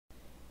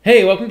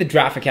Hey, welcome to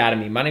Draft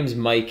Academy. My name is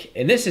Mike.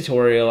 In this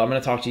tutorial, I'm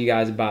going to talk to you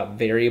guys about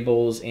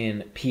variables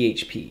in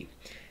PHP.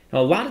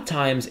 Now, a lot of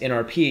times in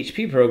our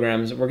PHP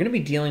programs, we're going to be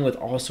dealing with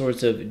all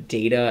sorts of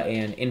data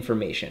and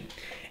information.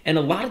 And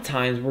a lot of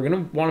times, we're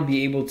going to want to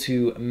be able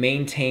to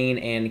maintain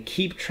and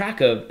keep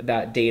track of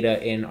that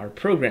data in our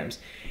programs.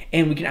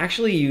 And we can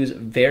actually use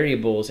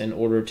variables in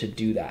order to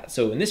do that.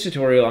 So in this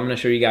tutorial, I'm going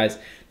to show you guys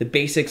the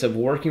basics of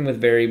working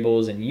with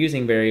variables and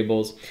using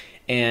variables.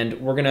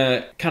 And we're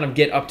gonna kind of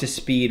get up to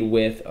speed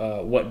with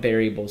what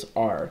variables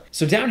are.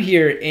 So down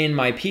here in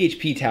my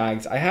PHP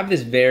tags, I have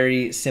this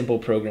very simple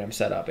program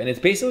set up, and it's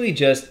basically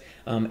just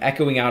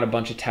echoing out a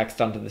bunch of text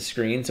onto the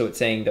screen. So it's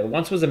saying there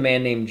once was a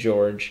man named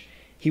George.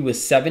 He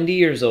was 70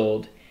 years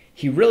old.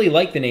 He really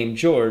liked the name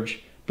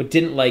George, but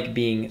didn't like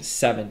being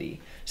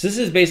 70. So this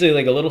is basically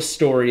like a little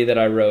story that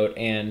I wrote,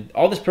 and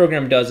all this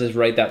program does is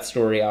write that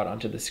story out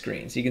onto the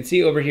screen. So you can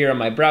see over here on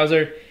my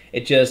browser,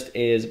 it just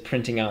is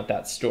printing out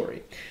that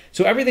story.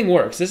 So everything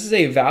works. This is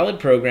a valid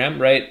program,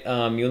 right?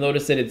 You'll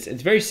notice that it's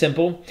very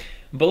simple.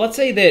 But let's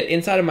say that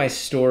inside of my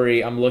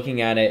story, I'm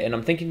looking at it and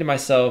I'm thinking to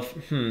myself,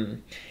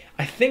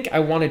 I think I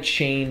want to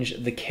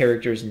change the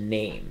character's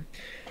name.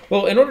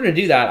 Well, in order to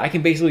do that, I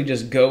can basically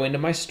just go into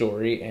my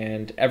story,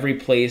 and every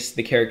place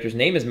the character's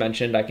name is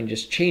mentioned, I can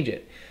just change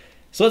it.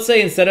 So let's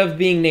say instead of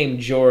being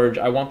named George,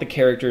 I want the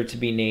character to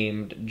be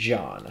named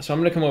John. So I'm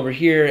going to come over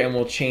here and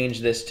we'll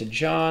change this to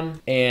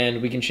John, and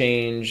we can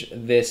change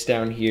this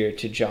down here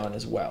to John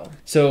as well.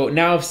 So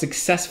now I've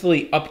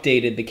successfully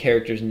updated the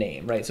character's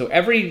name, right? So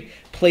every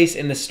place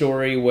in the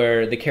story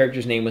where the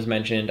character's name was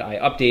mentioned, I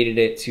updated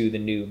it to the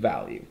new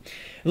value.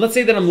 And let's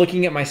say that I'm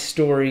looking at my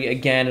story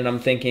again and I'm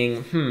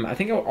thinking, I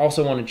think I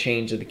also want to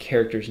change the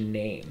character's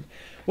name.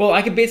 Well,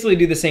 I could basically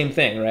do the same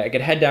thing, right? I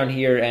could head down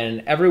here,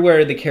 and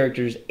everywhere the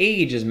character's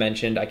age is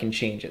mentioned, I can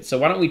change it. So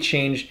why don't we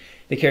change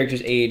the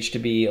character's age to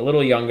be a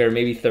little younger,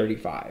 maybe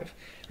 35,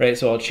 right?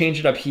 So I'll change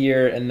it up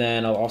here, and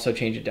then I'll also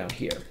change it down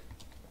here.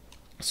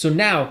 So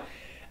now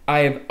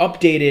I've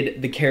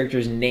updated the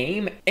character's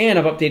name, and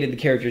I've updated the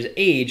character's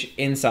age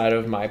inside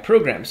of my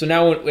program. So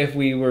now if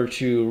we were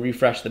to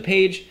refresh the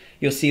page,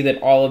 you'll see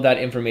that all of that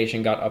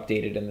information got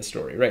updated in the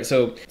story, right?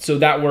 So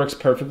that works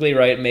perfectly,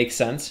 right? It makes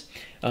sense.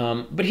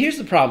 But here's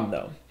the problem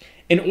though.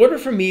 In order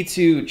for me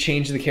to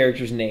change the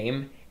character's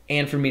name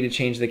and for me to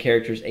change the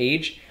character's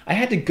age, I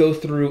had to go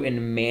through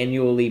and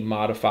manually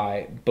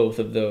modify both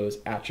of those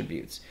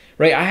attributes,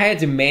 right? I had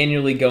to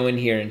manually go in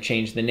here and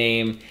change the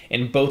name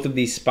in both of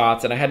these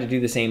spots, and I had to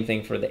do the same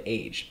thing for the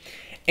age.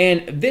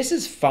 And this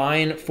is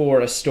fine for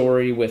a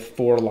story with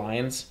 4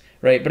 lines,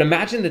 right? But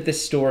imagine that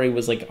this story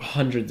was like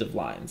hundreds of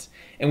lines,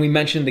 and we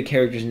mentioned the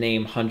character's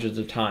name hundreds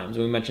of times,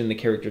 and we mentioned the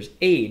character's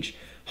age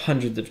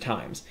hundreds of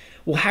times.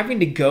 Well, having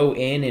to go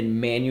in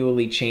and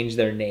manually change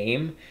their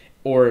name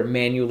or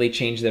manually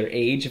change their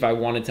age if I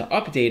wanted to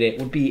update it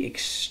would be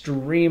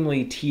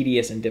extremely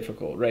tedious and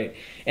difficult, right?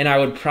 And I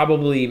would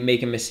probably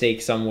make a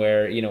mistake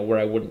somewhere, where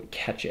I wouldn't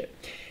catch it.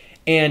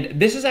 And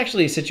this is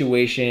actually a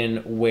situation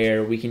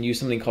where we can use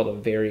something called a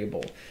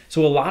variable.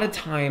 So a lot of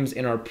times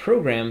in our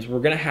programs, we're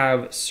going to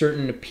have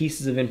certain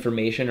pieces of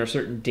information or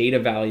certain data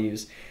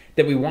values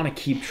that we want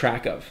to keep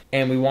track of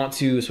and we want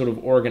to sort of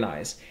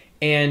organize.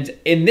 And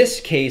in this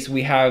case,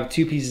 we have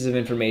 2 pieces of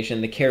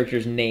information, the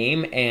character's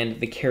name and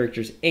the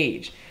character's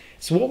age.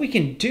 So what we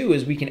can do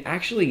is we can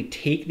actually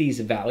take these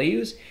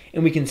values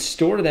and we can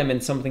store them in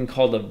something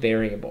called a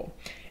variable.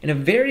 And a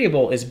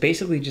variable is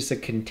basically just a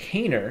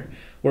container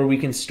where we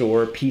can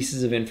store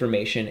pieces of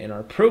information in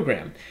our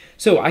program.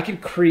 So I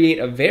could create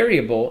a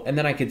variable and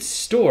then I could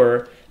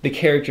store the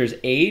character's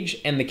age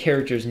and the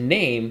character's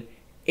name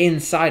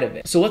inside of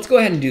it. So let's go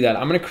ahead and do that.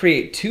 I'm going to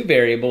create 2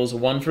 variables,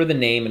 one for the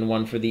name and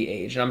one for the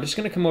age. And I'm just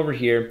going to come over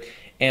here,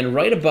 and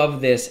right above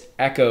this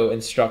echo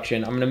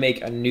instruction, I'm going to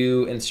make a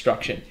new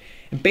instruction.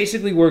 And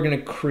basically we're going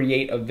to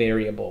create a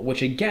variable,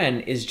 which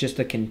again is just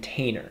a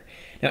container.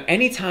 Now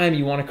anytime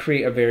you want to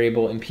create a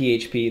variable in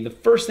PHP, the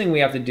first thing we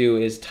have to do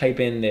is type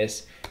in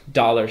this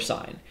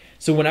 $sign.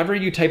 So whenever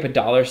you type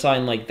a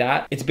 $sign like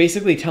that, it's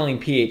basically telling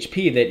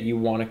PHP that you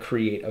want to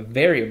create a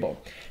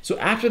variable. So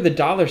after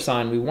the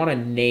 $sign, we want to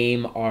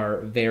name our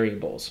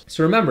variables.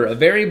 So remember, a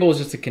variable is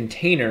just a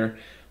container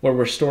where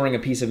we're storing a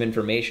piece of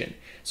information.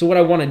 So what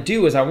I want to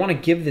do is I want to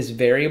give this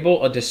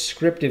variable a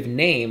descriptive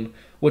name,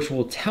 which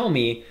will tell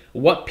me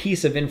what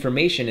piece of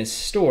information is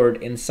stored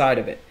inside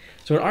of it.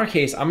 So in our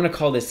case, I'm going to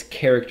call this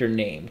character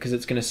name because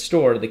it's going to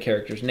store the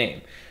character's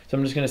name. So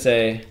I'm just going to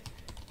say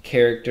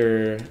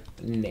character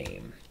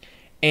name.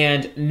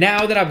 And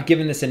now that I've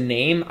given this a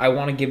name, I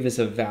want to give this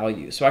a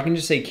value. So I can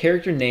just say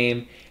character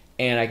name,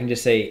 and I can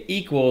just say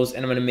equals,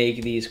 and I'm going to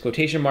make these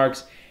quotation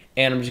marks,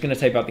 and I'm just going to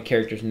type out the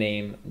character's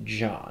name,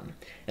 John.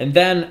 And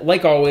then,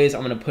 like always,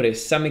 I'm going to put a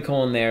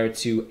semicolon there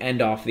to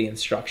end off the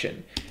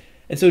instruction.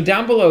 And so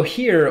down below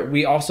here,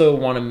 we also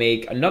want to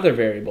make another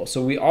variable.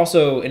 So we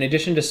also, in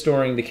addition to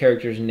storing the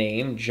character's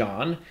name,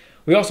 John,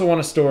 we also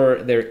want to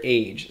store their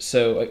age.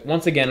 So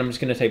once again, I'm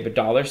just going to type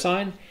a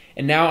 $sign,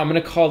 and now I'm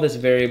going to call this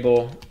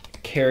variable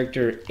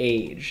character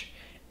age.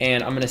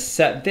 and I'm going to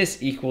set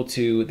this equal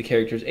to the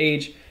character's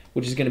age,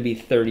 which is going to be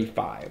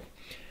 35.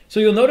 So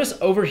you'll notice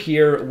over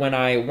here, when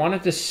I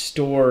wanted to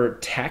store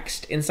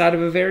text inside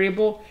of a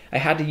variable, I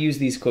had to use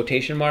these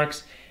quotation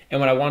marks. And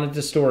when I wanted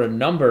to store a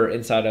number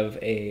inside of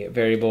a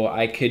variable,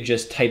 I could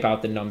just type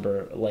out the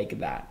number like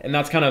that. And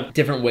that's kind of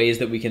different ways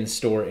that we can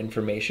store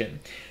information.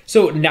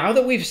 So now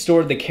that we've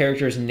stored the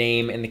character's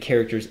name and the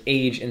character's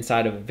age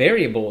inside of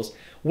variables,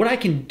 what I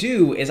can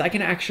do is I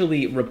can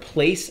actually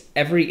replace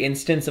every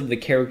instance of the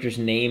character's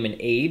name and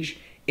age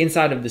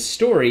inside of the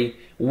story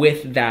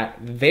with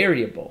that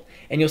variable.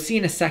 And you'll see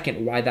in a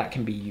second why that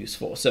can be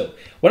useful. So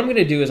what I'm going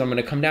to do is I'm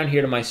going to come down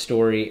here to my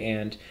story,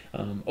 and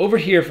over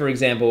here, for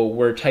example,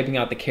 we're typing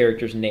out the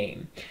character's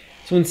name.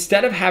 So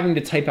instead of having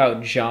to type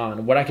out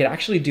John, what I could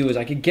actually do is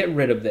I could get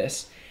rid of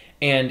this,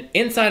 and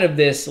inside of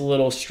this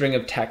little string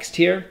of text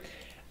here,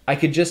 I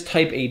could just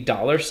type a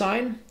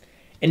 $sign,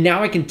 and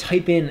now I can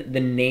type in the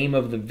name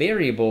of the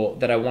variable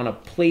that I want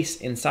to place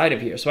inside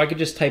of here. So I could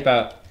just type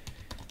out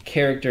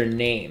character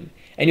name.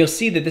 And you'll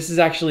see that this is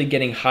actually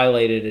getting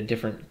highlighted a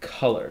different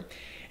color.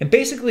 And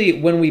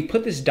basically, when we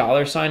put this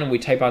 $sign and we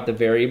type out the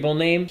variable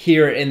name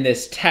here in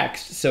this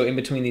text, so in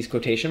between these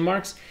quotation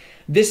marks,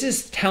 this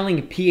is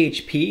telling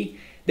PHP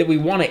that we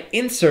want to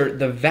insert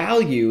the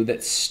value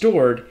that's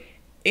stored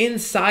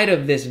inside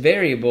of this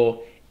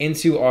variable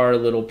into our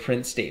little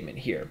print statement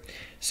here.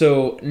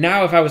 So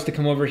now if I was to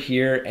come over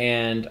here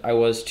and I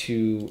was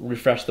to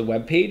refresh the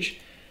web page,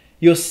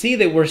 you'll see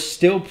that we're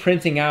still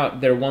printing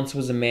out there once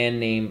was a man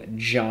named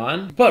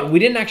John, but we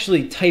didn't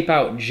actually type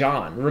out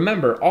John.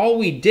 Remember, all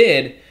we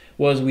did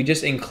was we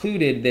just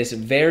included this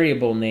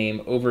variable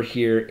name over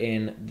here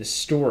in the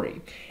story.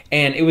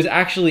 And it was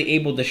actually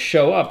able to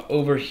show up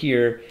over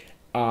here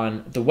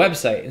on the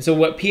website. And so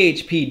what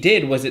PHP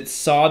did was it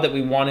saw that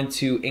we wanted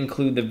to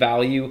include the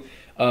value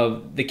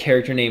of the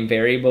character name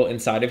variable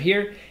inside of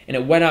here, and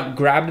it went up,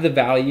 grabbed the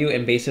value,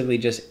 and basically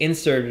just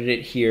inserted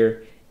it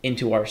here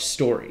into our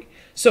story.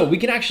 So we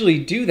can actually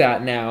do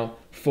that now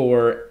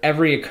for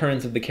every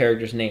occurrence of the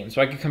character's name.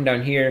 So I could come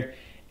down here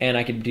and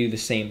I could do the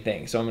same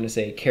thing. So I'm going to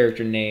say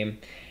character name,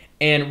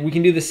 and we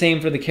can do the same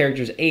for the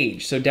character's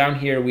age. So down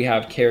here we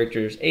have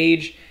character's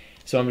age.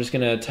 So I'm just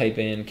going to type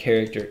in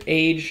character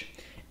age,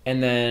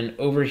 and then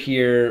over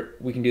here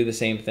we can do the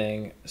same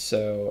thing.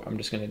 So I'm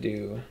just going to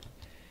do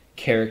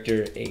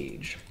character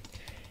age.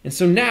 And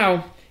so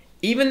now,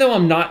 even though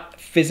I'm not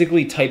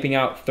physically typing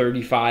out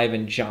 35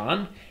 and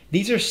John,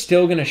 these are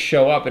still going to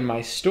show up in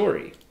my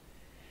story.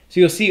 So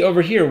you'll see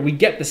over here, we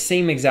get the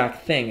same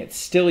exact thing. It's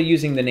still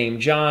using the name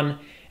John,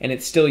 and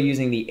it's still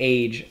using the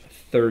age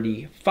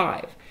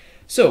 35.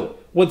 So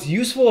what's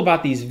useful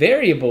about these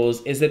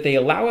variables is that they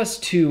allow us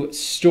to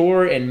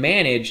store and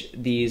manage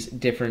these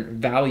different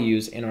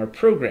values in our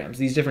programs,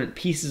 these different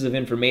pieces of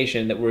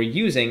information that we're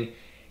using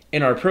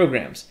in our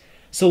programs.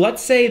 So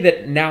let's say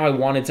that now I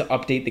wanted to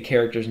update the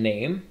character's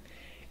name.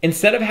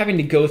 Instead of having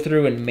to go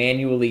through and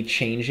manually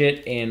change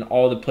it in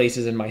all the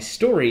places in my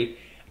story,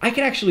 I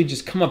can actually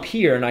just come up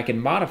here and I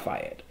can modify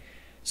it.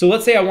 So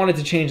let's say I wanted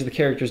to change the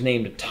character's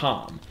name to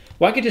Tom.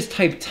 Well, I could just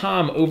type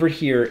Tom over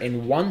here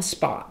in one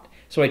spot.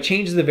 So I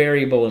change the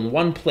variable in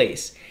one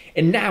place,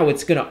 and now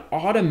it's going to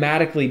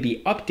automatically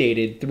be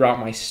updated throughout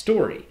my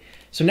story.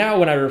 So now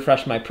when I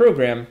refresh my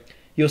program,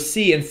 you'll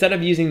see instead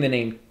of using the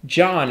name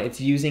John,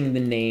 it's using the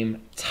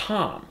name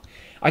Tom.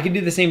 I could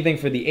do the same thing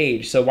for the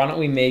age. So why don't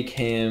we make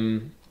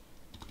him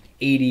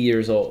 80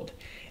 years old.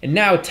 And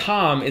now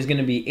Tom is going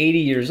to be 80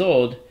 years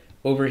old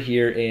over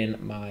here in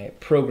my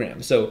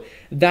program. So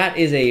that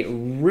is a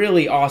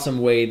really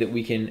awesome way that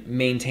we can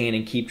maintain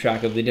and keep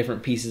track of the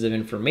different pieces of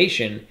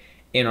information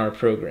in our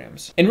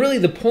programs. And really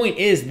the point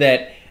is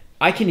that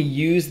I can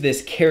use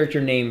this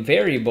character name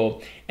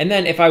variable, and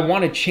then if I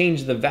want to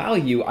change the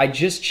value, I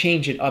just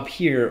change it up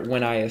here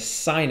when I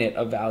assign it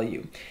a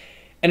value.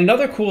 And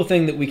another cool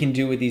thing that we can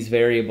do with these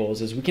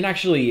variables is we can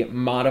actually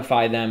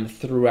modify them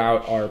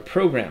throughout our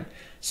program.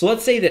 So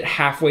let's say that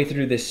halfway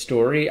through this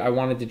story, I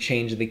wanted to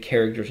change the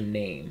character's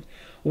name.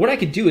 What I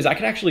could do is I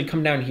could actually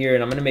come down here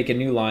and I'm going to make a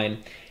new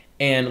line.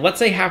 And let's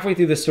say halfway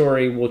through the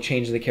story, we'll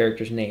change the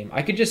character's name.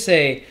 I could just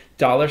say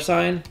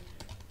 $,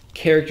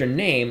 character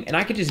name, and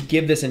I could just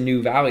give this a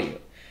new value.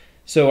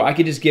 So I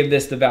could just give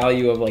this the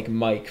value of like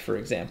Mike, for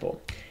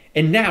example.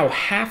 And now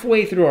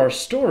halfway through our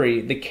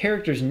story, the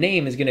character's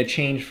name is going to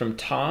change from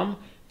Tom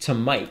to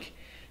Mike.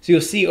 So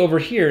you'll see over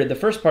here, the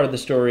first part of the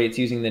story, it's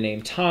using the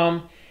name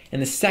Tom.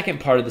 And the second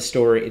part of the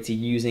story, it's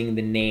using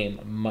the name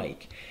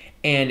Mike.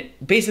 And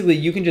basically,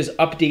 you can just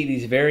update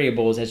these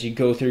variables as you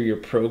go through your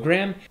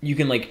program. You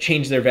can like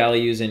change their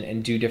values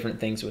and do different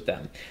things with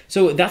them.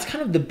 So that's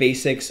kind of the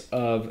basics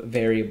of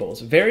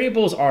variables.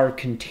 Variables are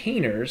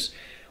containers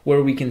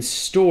where we can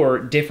store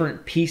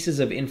different pieces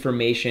of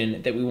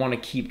information that we want to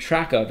keep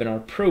track of in our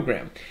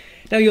program.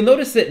 Now you'll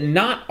notice that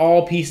not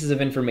all pieces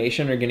of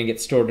information are going to get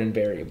stored in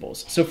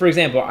variables. So for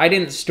example, I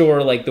didn't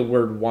store like the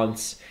word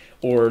once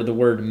or the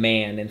word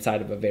man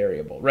inside of a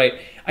variable, right?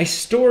 I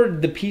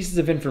stored the pieces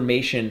of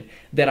information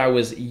that I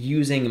was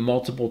using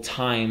multiple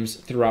times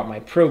throughout my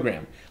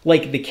program,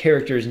 like the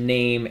character's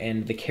name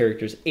and the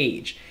character's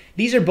age.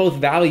 These are both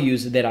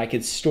values that I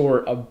could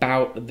store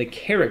about the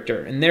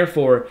character, and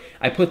therefore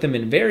I put them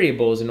in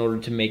variables in order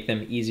to make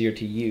them easier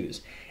to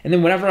use. And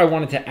then whenever I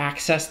wanted to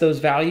access those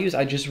values,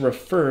 I just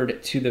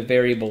referred to the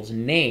variable's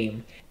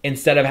name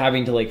instead of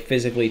having to like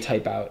physically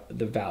type out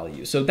the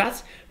value. So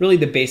that's really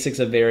the basics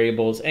of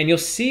variables. And you'll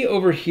see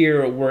over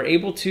here, we're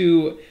able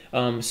to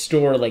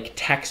store like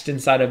text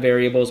inside of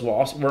variables.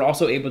 We're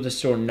also able to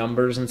store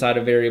numbers inside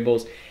of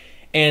variables.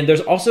 And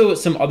there's also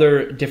some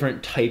other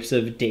different types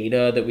of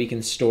data that we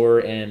can store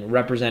and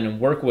represent and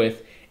work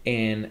with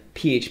in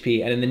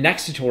PHP. And in the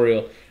next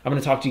tutorial, I'm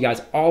going to talk to you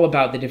guys all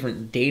about the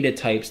different data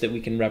types that we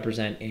can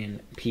represent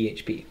in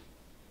PHP.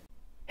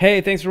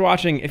 Hey, thanks for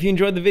watching. If you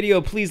enjoyed the video,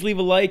 please leave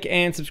a like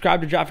and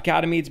subscribe to Draft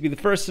Academy to be the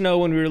first to know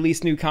when we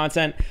release new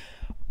content.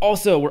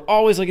 Also, we're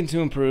always looking to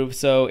improve,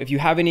 so if you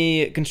have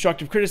any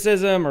constructive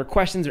criticism or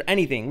questions or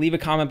anything, leave a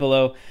comment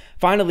below.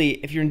 Finally,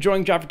 if you're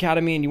enjoying Draft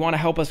Academy and you want to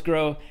help us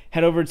grow,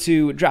 head over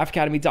to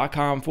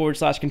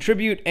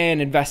draftacademy.com/contribute and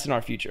invest in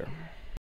our future.